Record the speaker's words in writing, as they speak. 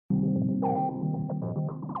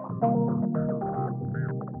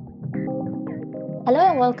Hello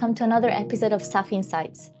and welcome to another episode of SAF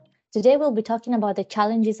Insights. Today we'll be talking about the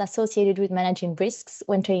challenges associated with managing risks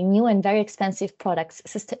when trading new and very expensive products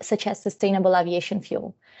such as sustainable aviation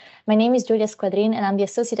fuel. My name is Giulia Squadrin and I'm the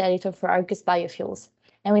Associate Editor for Argus Biofuels.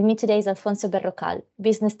 And with me today is Alfonso Berrocal,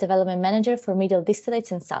 Business Development Manager for Middle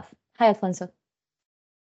Distillates and SAF. Hi, Alfonso.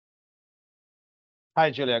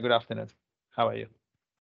 Hi, Julia. Good afternoon. How are you?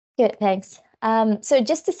 Good, thanks. So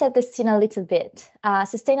just to set the scene a little bit,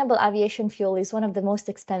 sustainable aviation fuel is one of the most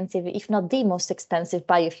expensive, if not the most expensive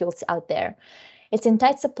biofuels out there. It's in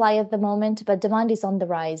tight supply at the moment, but demand is on the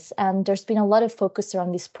rise, and there's been a lot of focus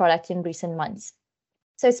around this product in recent months.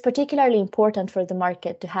 So it's particularly important for the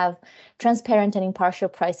market to have transparent and impartial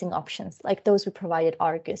pricing options, like those we provide at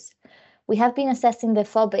Argus. We have been assessing the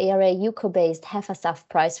FOB ARA UCO-based HEFA SAF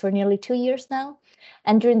price for nearly 2 years now,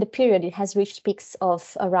 and during the period it has reached peaks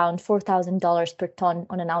of around $4,000 per ton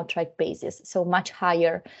on an outright basis, so much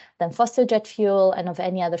higher than fossil jet fuel and of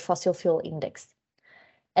any other fossil fuel index.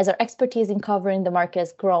 As our expertise in covering the market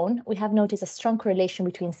has grown, we have noticed a strong correlation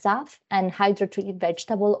between SAF and hydrotreated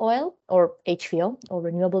vegetable oil, or HVO, or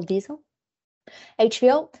renewable diesel.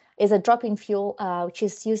 HVO is a drop-in fuel which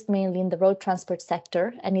is used mainly in the road transport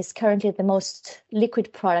sector and is currently the most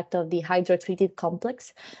liquid product of the hydrotreated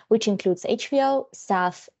complex, which includes HVO,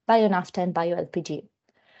 SAF, bio-naphtha, and bio-LPG.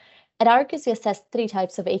 At Argus, we assessed 3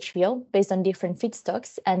 types of HVO based on different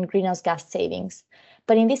feedstocks and greenhouse gas savings.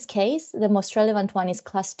 But in this case, the most relevant one is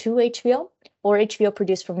Class 2 HVO, or HVO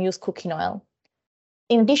produced from used cooking oil.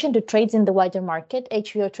 In addition to trades in the wider market,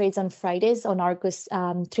 HVO trades on Fridays on Argus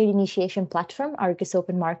trade initiation platform, Argus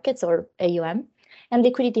Open Markets, or AUM, and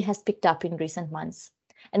liquidity has picked up in recent months.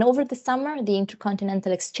 And over the summer, the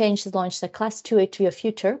Intercontinental Exchange has launched a Class 2 HVO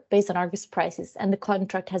future based on Argus prices, and the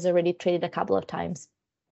contract has already traded a couple of times.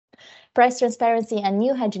 Price transparency and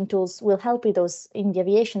new hedging tools will help with those in the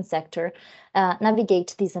aviation sector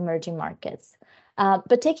navigate these emerging markets.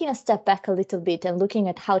 But taking a step back a little bit and looking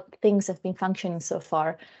at how things have been functioning so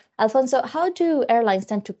far, Alfonso, how do airlines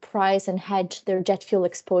tend to price and hedge their jet fuel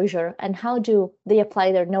exposure, and how do they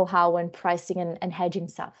apply their know-how when pricing and hedging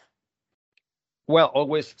SAF? Well,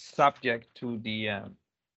 always subject to the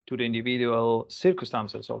individual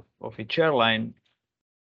circumstances of each airline.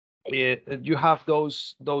 You have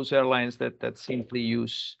those airlines that simply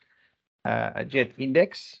use a jet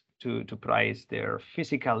index to price their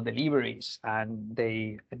physical deliveries, and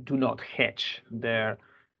they do not hedge their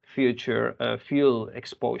future fuel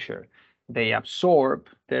exposure. They absorb,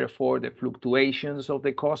 therefore, the fluctuations of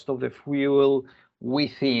the cost of the fuel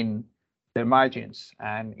within their margins.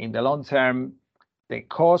 And in the long term, the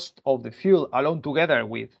cost of the fuel, along together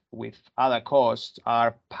with other costs,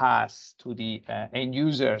 are passed to the end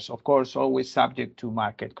users, of course, always subject to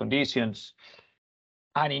market conditions.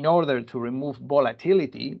 And in order to remove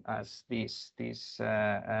volatility, as these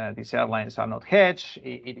airlines are not hedged,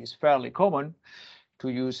 it is fairly common to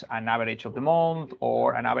use an average of the month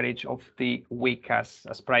or an average of the week as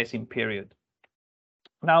pricing period.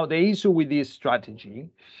 Now, the issue with this strategy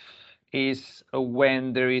is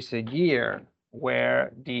when there is a year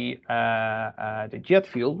where the jet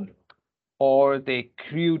fuel or the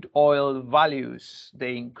crude oil values,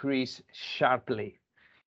 they increase sharply.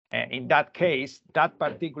 In that case, that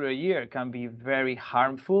particular year can be very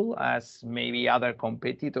harmful, as maybe other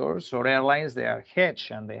competitors or airlines, they are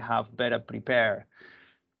hedged and they have better prepared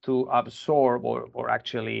to absorb or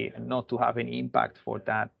actually not to have any impact for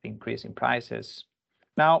that increase in prices.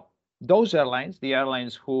 Now, those airlines, the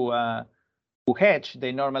airlines who hedge,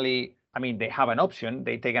 they normally, they have an option.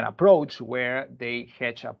 They take an approach where they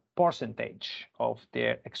hedge a percentage of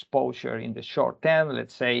their exposure in the short term,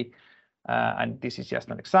 let's say, and this is just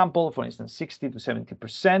an example, for instance, 60 to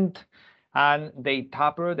 70%, and they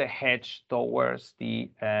taper the hedge towards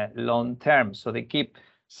the long term. So they keep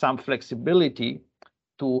some flexibility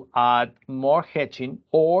to add more hedging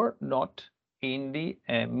or not in the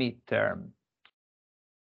midterm.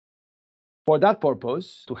 For that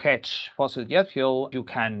purpose, to hedge fossil jet fuel, you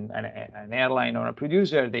can, an airline or a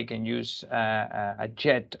producer, they can use a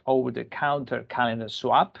jet over-the-counter calendar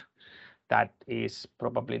swap. That is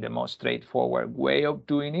probably the most straightforward way of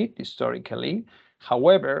doing it historically.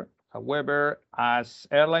 However, as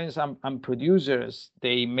airlines and producers,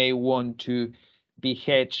 they may want to be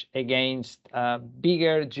hedged against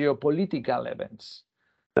bigger geopolitical events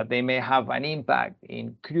that they may have an impact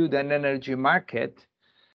in crude and energy market.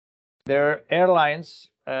 There are airlines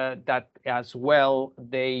that as well,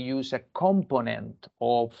 they use a component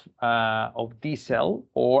of diesel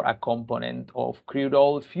or a component of crude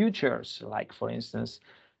oil futures, like for instance,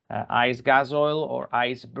 ICE gas oil or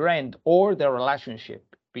ICE Brent, or the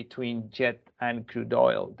relationship between jet and crude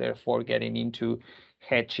oil, therefore getting into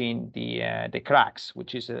hedging the cracks,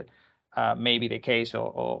 which is maybe the case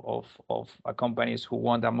of companies who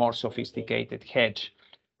want a more sophisticated hedge.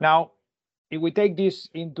 Now, if we take this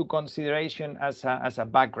into consideration as a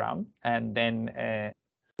background, and then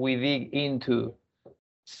we dig into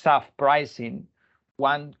SAF pricing,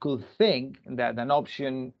 one could think that an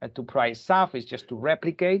option to price SAF is just to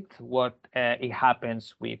replicate what it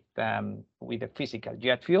happens with the physical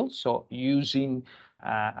jet fuel. So using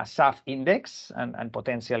a SAF index and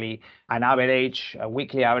potentially an average, a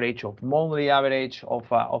weekly average of monthly average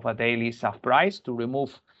of a daily SAF price to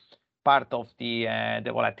remove part of the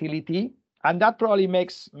volatility. And that probably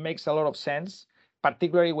makes a lot of sense,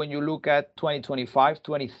 particularly when you look at 2025,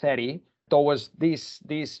 2030. Towards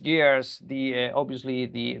these years, obviously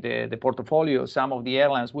the portfolio, some of the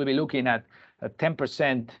airlines will be looking at a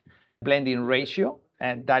 10% blending ratio,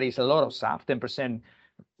 and that is a lot of SAF, 10%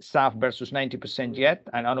 SAF versus 90% jet,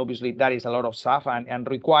 and obviously that is a lot of SAF and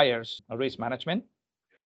requires a risk management.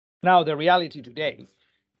 Now, the reality today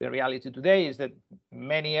is that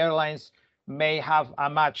many airlines may have a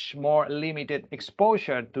much more limited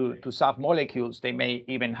exposure to SAF molecules. They may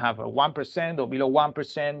even have a 1% or below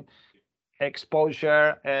 1%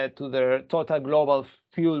 exposure to their total global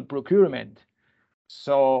fuel procurement.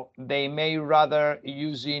 So they may rather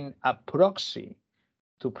using a proxy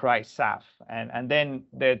to price SAF. And then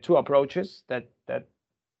there are two approaches that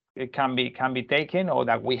it can be taken, or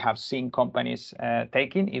that we have seen companies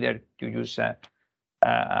taking. Either you use a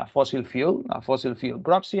fossil fuel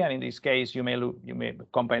proxy, and in this case,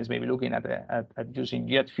 companies may be looking at using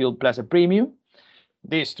jet fuel plus a premium.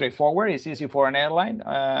 This is straightforward. It's easy for an airline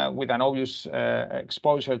with an obvious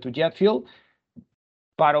exposure to jet fuel,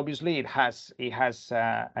 but obviously it has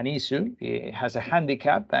an issue. It has a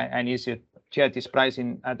handicap, and jet is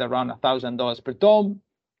pricing at around $1,000 per ton,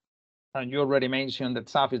 and you already mentioned that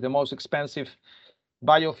SAF is the most expensive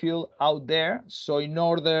biofuel out there. So in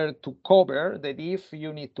order to cover the diff,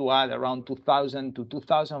 you need to add around $2,000 to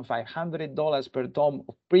 $2,500 per ton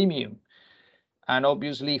of premium, and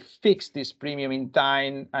obviously fix this premium in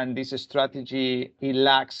time. And this strategy, it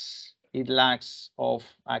lacks of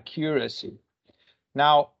accuracy.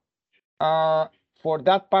 Now, for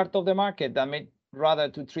that part of the market that may rather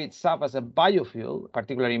to treat SAF as a biofuel,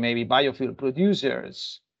 particularly maybe biofuel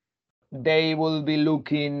producers, they will be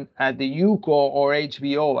looking at the UCO or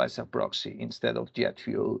HVO as a proxy instead of jet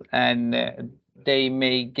fuel, and they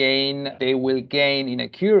will gain in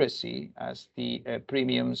accuracy as the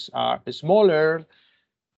premiums are smaller,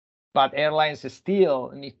 but airlines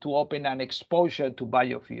still need to open an exposure to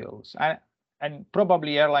biofuels, and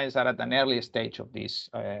probably airlines are at an early stage of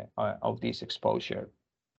this exposure.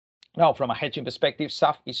 Now, from a hedging perspective,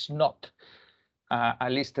 SAF is not a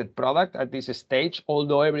listed product at this stage,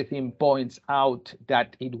 although everything points out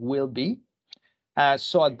that it will be.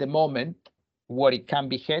 So at the moment, what it can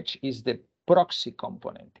be hedged is the proxy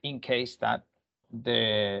component, in case that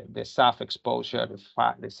the SAF exposure,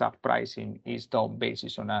 the SAF pricing is done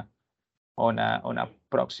basis on a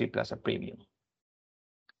proxy plus a premium.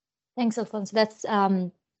 Thanks, Alfonso.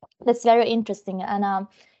 That's very interesting. And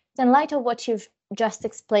in light of what you've just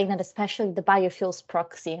explained, and especially the biofuels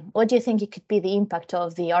proxy, what do you think it could be the impact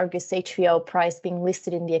of the Argus HVO price being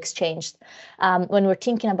listed in the exchange when we're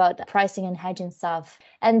thinking about pricing and hedging SAF?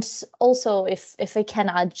 And also, if I can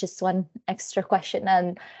add just one extra question,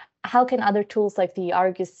 and how can other tools like the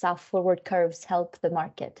Argus SAF forward curves help the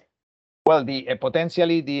market? Well,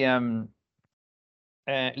 potentially the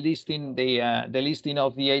listing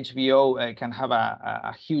of the HVO can have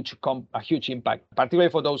a huge impact,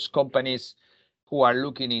 particularly for those companies who are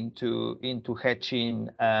looking into hedging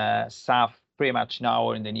SAF pretty much now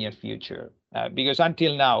or in the near future, because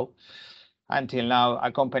until now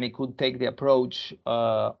a company could take the approach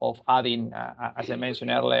of adding, as I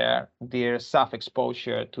mentioned earlier, their SAF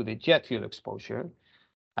exposure to the jet fuel exposure,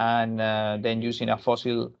 and then using a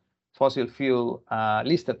fossil fuel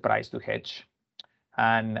listed price to hedge,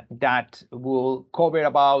 and that will cover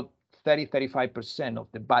about 30-35% of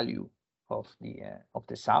the value of the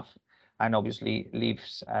SAF, and obviously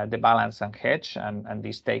leaves the balance unhedged, and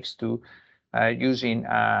this takes to using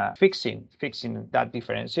fixing that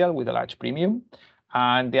differential with a large premium.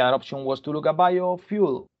 And the other option was to look at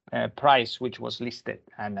biofuel price, which was listed,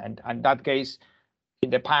 and in that case,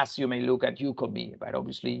 in the past you may look at UCOME, but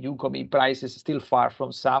obviously UCOME price is still far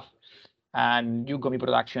from SAF, and UCOME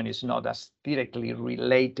production is not as directly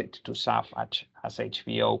related to SAF as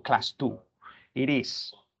HVO class 2. It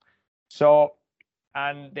is. So,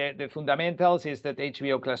 and the fundamentals is that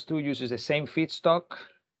HVO class 2 uses the same feedstock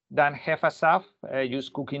than HEFA SAF use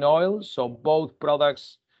cooking oil. So both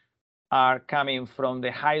products are coming from the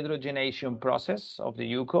hydrogenation process of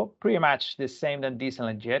the UCO, pretty much the same than diesel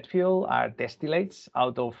and jet fuel are distillates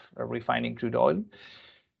out of refining crude oil,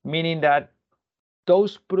 meaning that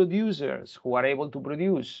those producers who are able to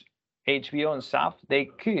produce HVO and SAF, they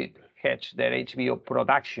could hedge their HVO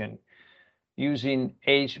production using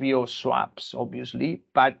HVO swaps, obviously,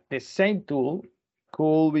 but the same tool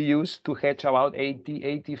could be used to hedge about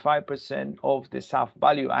 85% of the SAF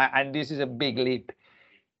value. And this is a big leap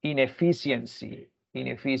in efficiency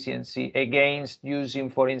against using,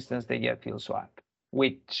 for instance, the jet fuel swap,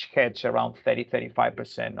 which hedge around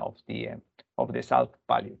 35% of the SAF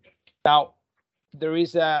value. Now, there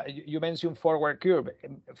is you mentioned forward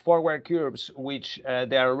curves, which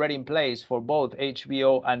they are already in place for both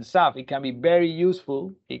HVO and SAF. It can be very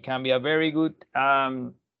useful. It can be a very good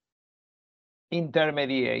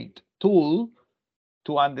intermediate tool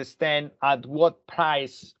to understand at what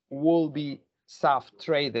price will be SAF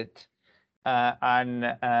traded.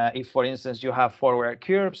 And if, for instance, you have forward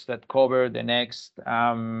curves that cover the next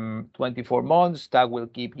 24 months, that will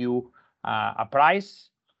give you a price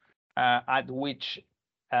at which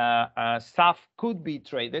SAF could be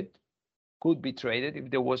traded if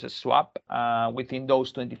there was a swap within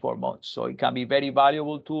those 24 months. So it can be very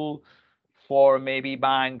valuable tool for maybe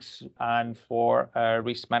banks and for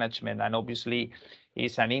risk management. And obviously,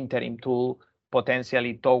 it's an interim tool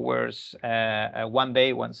potentially towards one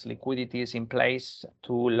day, once liquidity is in place,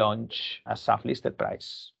 to launch a SAF listed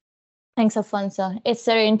price. Thanks, Alfonso. It's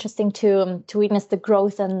very interesting to witness the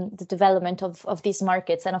growth and the development of these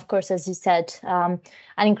markets. And of course, as you said, an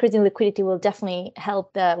increasing liquidity will definitely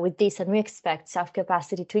help with this. And we expect SAF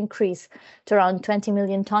capacity to increase to around 20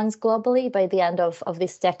 million tons globally by the end of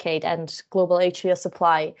this decade, and global HVO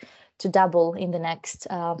supply to double in the next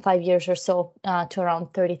 5 years or so to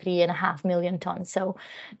around 33.5 million tons. So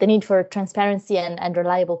the need for transparency and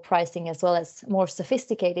reliable pricing, as well as more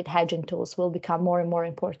sophisticated hedging tools, will become more and more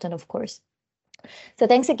important, of course. So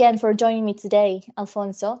thanks again for joining me today,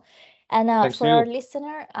 Alfonso. And for our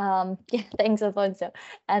listener, thanks, Alfonso.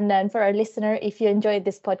 And then for our listener, if you enjoyed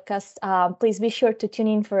this podcast, please be sure to tune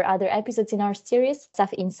in for other episodes in our series,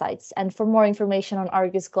 SAF Insights. And for more information on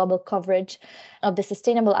Argus global coverage of the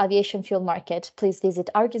sustainable aviation fuel market, please visit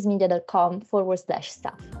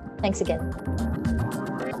argusmedia.com/SAF. Thanks again.